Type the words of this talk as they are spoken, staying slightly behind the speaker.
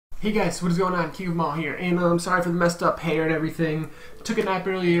Hey guys, what is going on? KingOfEmAll here, and I'm sorry for the messed up hair and everything. Took a nap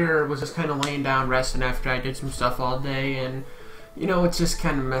earlier, was just kind of laying down resting after I did some stuff all day, and you know, it's just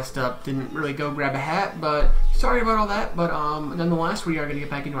kind of messed up. Didn't really go grab a hat, but sorry about all that. But nonetheless, we are going to get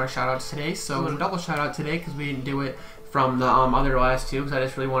back into our shoutouts today. So I'm going to double shout out today because we didn't do it from the other last two, because I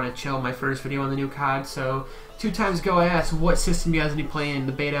just really want to chill my first video on the new COD. So 2 times ago I asked what system you guys need playing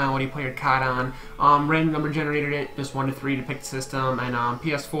the beta on, what do you play your COD on. Random number generated it, just 1 to 3 to pick the system, and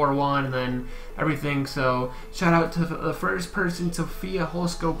PS4 1, and then everything. So shout out to the first person, Sophia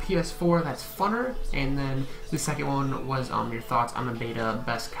Holsco PS4, that's funner. And then the second one was your thoughts on the beta,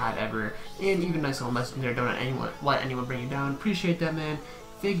 best COD ever, and even nice little message there, don't let anyone bring you down. Appreciate that, man.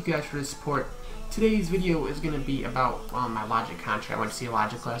 Thank you guys for the support. Today's video is going to be about my Logic contract. I went to see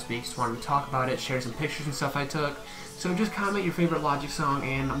Logic last week, just wanted to talk about it, share some pictures and stuff I took. So just comment your favorite Logic song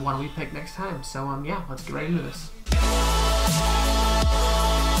and what do we pick next time. So yeah, let's get right into this.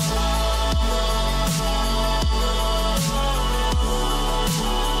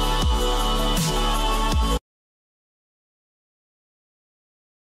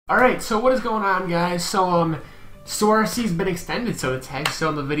 Alright, so what is going on, guys? So Soar has been extended, so the tag's still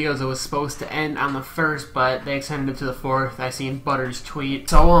in the videos. It was supposed to end on the 1st, but they extended it to the 4th. I seen Butter's tweet.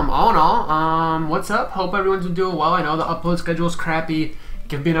 So all in all, what's up? Hope everyone's been doing well. I know the upload schedule is crappy.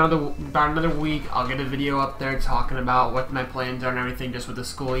 Give me about another week. I'll get a video up there talking about what my plans are and everything, just with the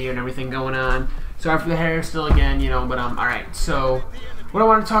school year and everything going on. Sorry for the hair still again, you know, but alright. So what I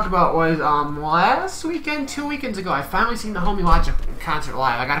wanted to talk about was last weekend, 2 weekends ago, I finally seen the homie Logic concert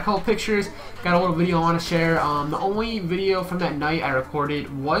live. I got a couple pictures, got a little video I want to share. The only video from that night I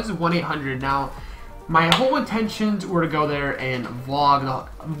recorded was 1-800. Now, my whole intentions were to go there and vlog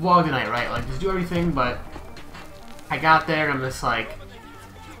the night, right? Like, just do everything, but I got there and I'm just like,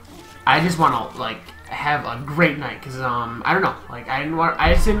 I just want to like have a great night, because I don't know, like I didn't want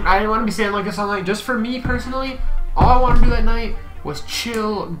to be saying like this all night. Just for me personally, all I want to do that night was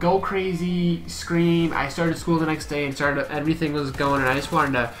chill, go crazy, scream. I started school the next day and everything was going, and I just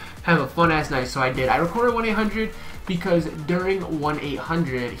wanted to have a fun ass night, so I did. I recorded 1-800 because during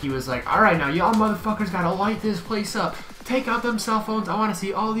 1-800 he was like, alright, now y'all motherfuckers gotta light this place up. Take out them cell phones, I want to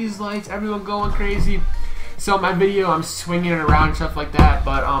see all these lights, everyone going crazy. So my video, I'm swinging it around and stuff like that,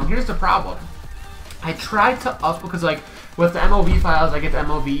 but here's the problem. I tried to because like with the MOV files, I get the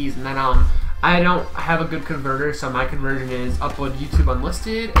MOVs, and then I don't have a good converter, so my conversion is upload YouTube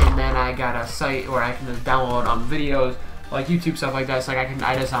unlisted, and then I got a site where I can just download videos like YouTube stuff like that. So like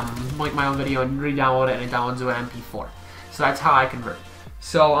I just link my own video and re-download it, and it downloads to an MP4. So that's how I convert.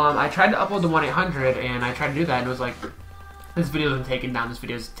 So I tried to upload the 1-800, and I tried to do that, and it was like, this video's been taken down, this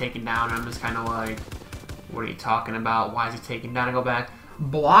video's taken down, and I'm just kind of like, what are you talking about? Why is it taken down? I go back.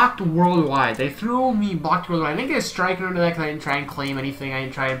 Blocked worldwide. They threw me blocked worldwide. I didn't get a strike under that because I didn't try and claim anything. I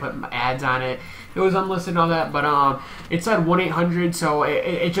didn't try and put ads on it. It was unlisted and all that, but it said 1-800, so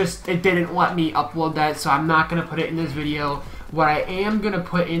it didn't let me upload that, so I'm not gonna put it in this video. What I am gonna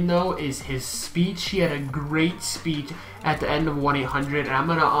put in though is his speech. He had a great speech at the end of 1-800, and I'm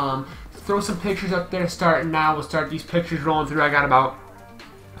gonna throw some pictures up there starting now. We'll start these pictures rolling through. I got about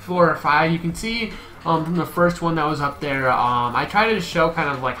 4 or 5. You can see from the first one that was up there, I tried to show kind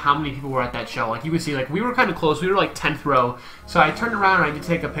of like how many people were at that show. Like you could see, like we were kind of close. We were like 10th row. So I turned around and I did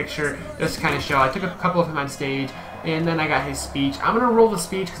take a picture just to kind of show. I took a couple of him on stage, and then I got his speech. I'm gonna roll the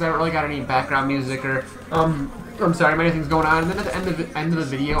speech because I don't really got any background music or I'm sorry, many things going on. And then at the end of the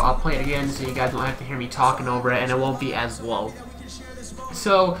video, I'll play it again so you guys don't have to hear me talking over it, and it won't be as low.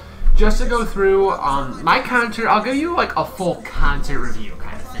 So just to go through my concert, I'll give you like a full concert review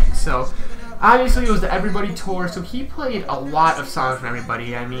kind of thing. So obviously, it was the Everybody Tour, so he played a lot of songs from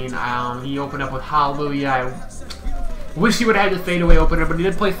Everybody. I mean, he opened up with Hallelujah. I wish he would have had the Fade Away opener, but he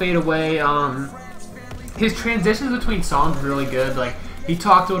did play Fade Away. His transitions between songs were really good. Like, he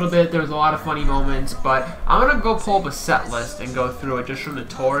talked a little bit, there was a lot of funny moments, but I'm going to go pull up a set list and go through it just from the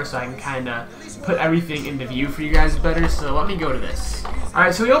tour so I can kind of put everything into view for you guys better. So let me go to this.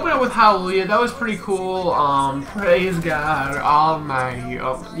 Alright, so he opened up with Hallelujah. That was pretty cool. Praise God Almighty.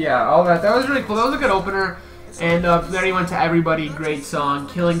 Yeah, all that. That was really cool. That was a good opener. And then he went to Everybody, great song.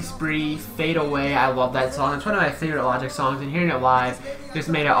 Killing Spree, Fade Away. I love that song. It's one of my favorite Logic songs, and hearing it live just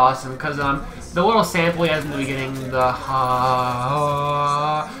made it awesome. Because the little sample he has in the beginning, the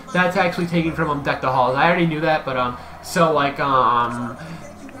that's actually taken from Deck the Halls. I already knew that, but so like yeah,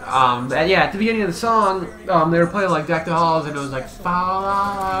 at the beginning of the song, they were playing like Deck the Halls, and it was like fa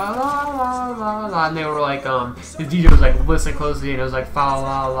la la la la la, and they were like his DJ was like listening closely, and it was like fa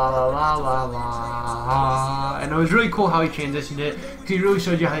la la la la la la, and it was really cool how he transitioned it, because he really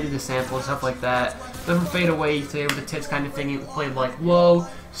showed you how he did the sample and stuff like that. Then from Fade Away, he played with the tits kind of thing. He played like Whoa,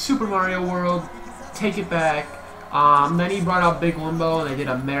 Super Mario World, Take It Back. Then he brought out Big Limbo, and they did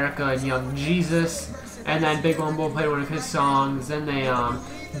America and Young Jesus. And then Big Limbo played one of his songs. Then they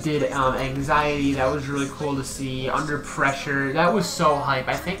did Anxiety. That was really cool to see. Under Pressure. That was so hype.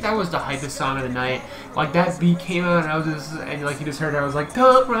 I think that was the hypest song of the night. Like, that beat came out, and I was just, and like you just heard it, I was like,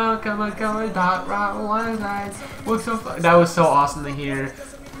 Dot Rock, come on, Dot Rock, what is that? What's so fun? That was so awesome to hear.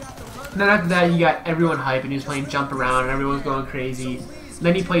 And then after that, you got everyone hype, and he was playing Jump Around, and everyone was going crazy. And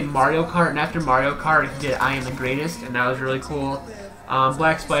then he played Mario Kart, and after Mario Kart, he did I Am the Greatest, and that was really cool.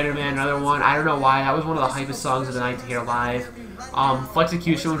 Black Spider-Man, another one. I don't know why. That was one of the hypest songs of the night to hear live.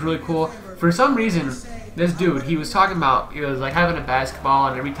 Flexecution was really cool. For some reason, this dude, he was talking about, he was like having a basketball,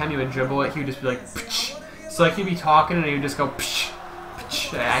 and every time he would dribble it, he would just be like, Psh. So like he'd be talking, and he would just go, Psh,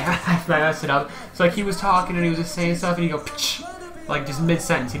 Psh. I messed it up. So like he was talking, and he was just saying stuff, and he'd go, Psh. Like just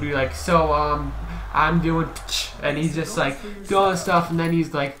mid-sentence. He'd be like, so, I'm doing, Psh. And he's just like, doing all this stuff, and then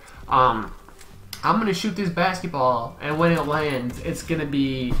he's like, I'm gonna shoot this basketball, and when it lands, it's gonna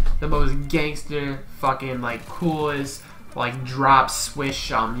be the most gangster, fucking, like, coolest, like, drop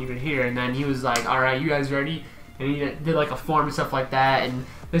swish, you could hear. And then he was like, alright, you guys ready? And he did, like, a form and stuff like that, and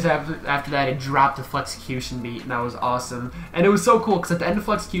this after that, it dropped the Flexecution beat, and that was awesome. And it was so cool, because at the end of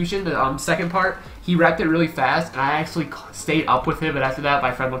Flexecution, the second part, he rapped it really fast, and I actually stayed up with him, and after that,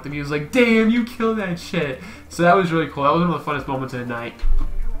 my friend looked at me, he was like, damn, you killed that shit. So that was really cool. That was one of the funnest moments of the night.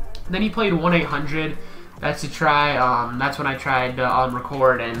 Then he played 1-800. That's to try. That's when I tried to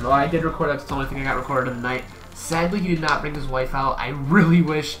record, and I did record. That's the only thing I got recorded of the night. Sadly, he did not bring his wife out. I really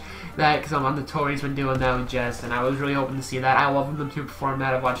wish that, because I'm on the tour, he's been doing that with Jess, and I was really hoping to see that. I love them to perform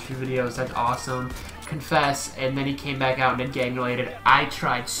that. I've watched a few videos. That's awesome. Confess, and then he came back out and did Gang Related. I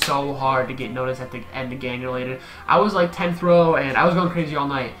tried so hard to get noticed at the end of Gang Related. I was like 10th row, and I was going crazy all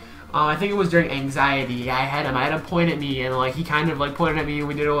night. I think it was during Anxiety. I had him point at me, and like he kind of like pointed at me, and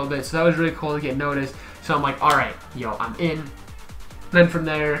we did a little bit. So that was really cool to get noticed. So I'm like, all right, yo, I'm in. Then from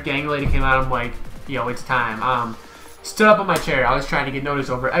there, Gang Related came out. I'm like, yo, it's time. Stood up on my chair. I was trying to get noticed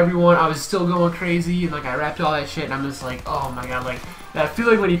over everyone. I was still going crazy, and like I rapped all that shit, and I'm just like, oh my god, like that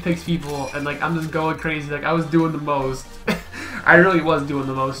feeling when he picks people, and like I'm just going crazy. Like I was doing the most. I really was doing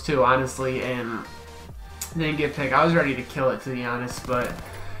the most too, honestly, and didn't get picked. I was ready to kill it, to be honest, but.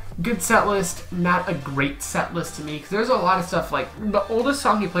 Good set list, not a great set list to me, because there's a lot of stuff, like, the oldest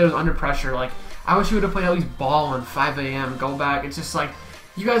song he played was Under Pressure. Like, I wish he would have played at least Ball on 5 AM, Go Back. It's just like,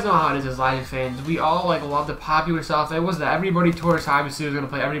 you guys know how it is as Live fans. We all, like, love the popular stuff. It was the Everybody tour, so obviously we was going to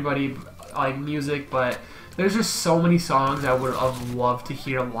play everybody, like, music, but there's just so many songs I would have loved to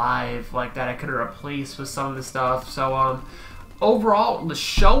hear live, like, that I could have replaced with some of the stuff. So, overall, the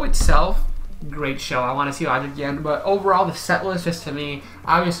show itself, great show. I want to see live again, but overall the set list, just to me,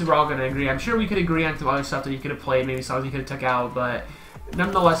 obviously we're all going to agree. I'm sure we could agree on some other stuff that you could have played, maybe songs you could have took out, but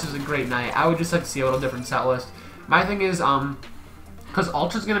nonetheless it was a great night. I would just like to see a little different set list. My thing is, because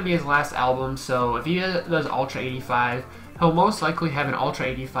Ultra's going to be his last album, so if he does Ultra 85, he'll most likely have an Ultra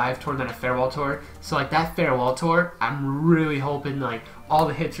 85 tour than a farewell tour. So like that farewell tour, I'm really hoping like all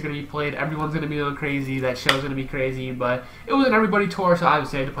the hits are going to be played, everyone's going to be going crazy, that show's going to be crazy, but it was an everybody tour, so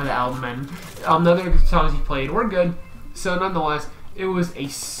obviously I had to play the album, and the other songs he played were good. So nonetheless, it was a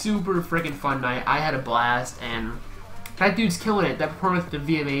super freaking fun night. I had a blast, and that dude's killing it. That performance at the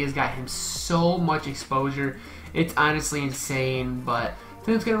VMAs got him so much exposure. It's honestly insane, but I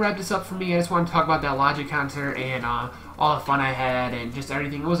think it's going to wrap this up for me. I just want to talk about that Logic concert and all the fun I had and just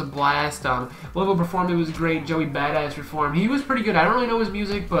everything. It was a blast. Logo performed. It was great. Joey Badass performed. He was pretty good. I don't really know his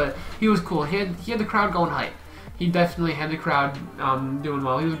music, but he was cool. He had the crowd going hype. He definitely had the crowd doing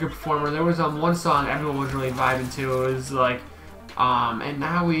well. He was a good performer. There was one song everyone was really vibing to. It was like, and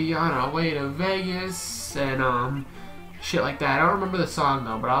now we on our way to Vegas and shit like that. I don't remember the song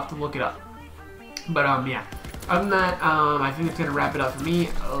though, but I'll have to look it up. But yeah. Other than that, I think it's going to wrap it up for me.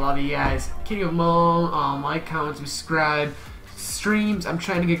 I love you guys. KingOfEmAll, like, comment, subscribe, streams. I'm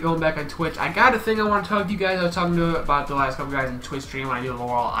trying to get going back on Twitch. I got a thing I want to talk to you guys. I was talking about the last couple guys in Twitch stream when I do the little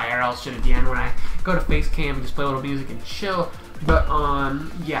IRL shit at the end when I go to Facecam and just play a little music and chill. But,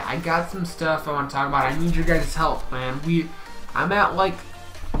 yeah, I got some stuff I want to talk about. I need your guys' help, man. I'm at, like,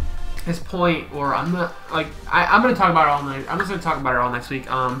 this point where I'm not, like, I'm going to talk about it all night. I'm just going to talk about it all next week.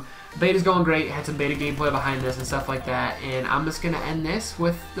 Beta's going great, had some beta gameplay behind this and stuff like that, and I'm just going to end this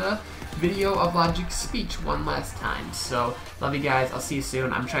with the video of Logic's speech one last time. So, love you guys, I'll see you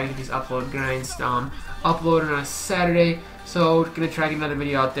soon. I'm trying to get these upload grinds uploaded on a Saturday, so going to try to get another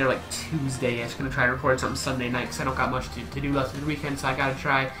video out there like Tuesday. I'm just going to try to record something Sunday night because I don't got much to do left of the weekend, so I got to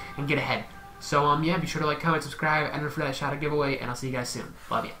try and get ahead. So, yeah, be sure to like, comment, subscribe, enter for that shout-out giveaway, and I'll see you guys soon.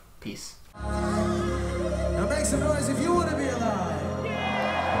 Love you. Peace. Now make some noise if you want to be alive.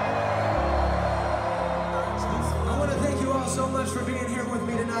 I want to thank you all so much for being here with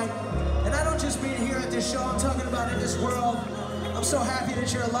me tonight. And I don't just mean here at this show, I'm talking about in this world. I'm so happy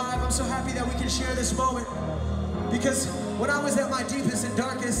that you're alive. I'm so happy that we can share this moment. Because when I was at my deepest and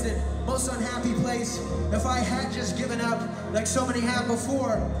darkest and most unhappy place, if I had just given up like so many have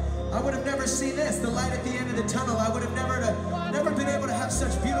before, I would have never seen this, the light at the end of the tunnel. I would have never been able to have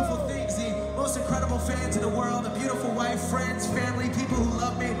such beautiful things, the most incredible fans in the world, a beautiful wife, friends, family, people who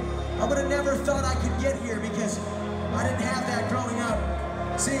love me. I would have never thought I could get here because I didn't have that growing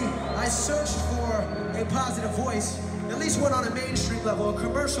up. See, I searched for a positive voice, at least one on a mainstream level, a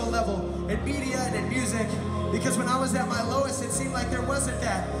commercial level, in media and in music. Because when I was at my lowest, it seemed like there wasn't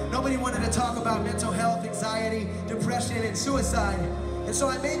that. Nobody wanted to talk about mental health, anxiety, depression, and suicide. And so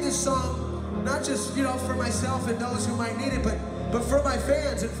I made this song, not just, you know, for myself and those who might need it, but for my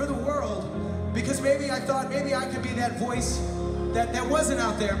fans and for the world. Because maybe I thought maybe I could be that voice that wasn't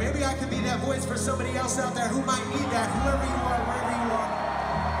out there. Maybe I could be that voice for somebody else out there who might need that, whoever you are, wherever you are.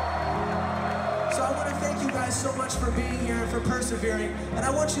 So I want to thank you guys so much for being here and for persevering. And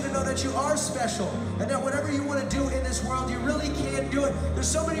I want you to know that you are special and that whatever you want to do in this world, you really can do it. There's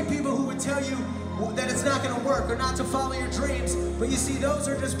so many people who would tell you that it's not going to work or not to follow your dreams. But you see, those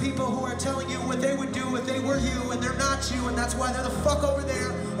are just people who are telling you what they would do if they were you, and they're not you, and that's why they're the fuck over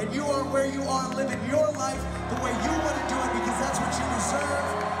there, and you are where you are, living your life the way you want to do it, because that's what you deserve,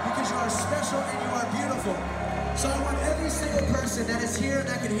 because you are special and you are beautiful. So I want every single person that is here and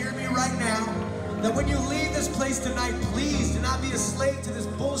that can hear me right now, that when you leave this place tonight, please do not be a slave to this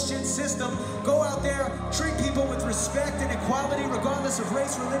bullshit system. Go out there, treat people with respect and equality, regardless of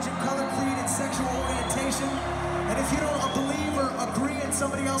race, religion, color, creed, and sexual orientation. And if you don't believe or agree in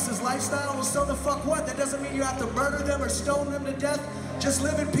somebody else's lifestyle, well, so the fuck what? That doesn't mean you have to murder them or stone them to death. Just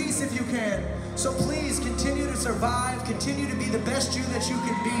live in peace if you can. So please continue to survive, continue to be the best you that you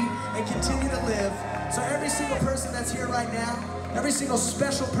can be, and continue to live. So every single person that's here right now, every single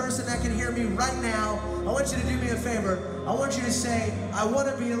special person that can hear me right now, I want you to do me a favor. I want you to say, I want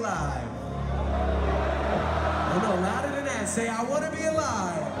to be alive. Oh no, louder than that. Say, I want to be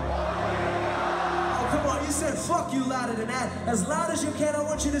alive. Oh, come on, you said fuck you louder than that. As loud as you can, I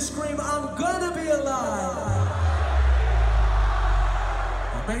want you to scream, I'm gonna be alive.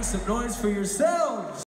 Now make some noise for yourselves.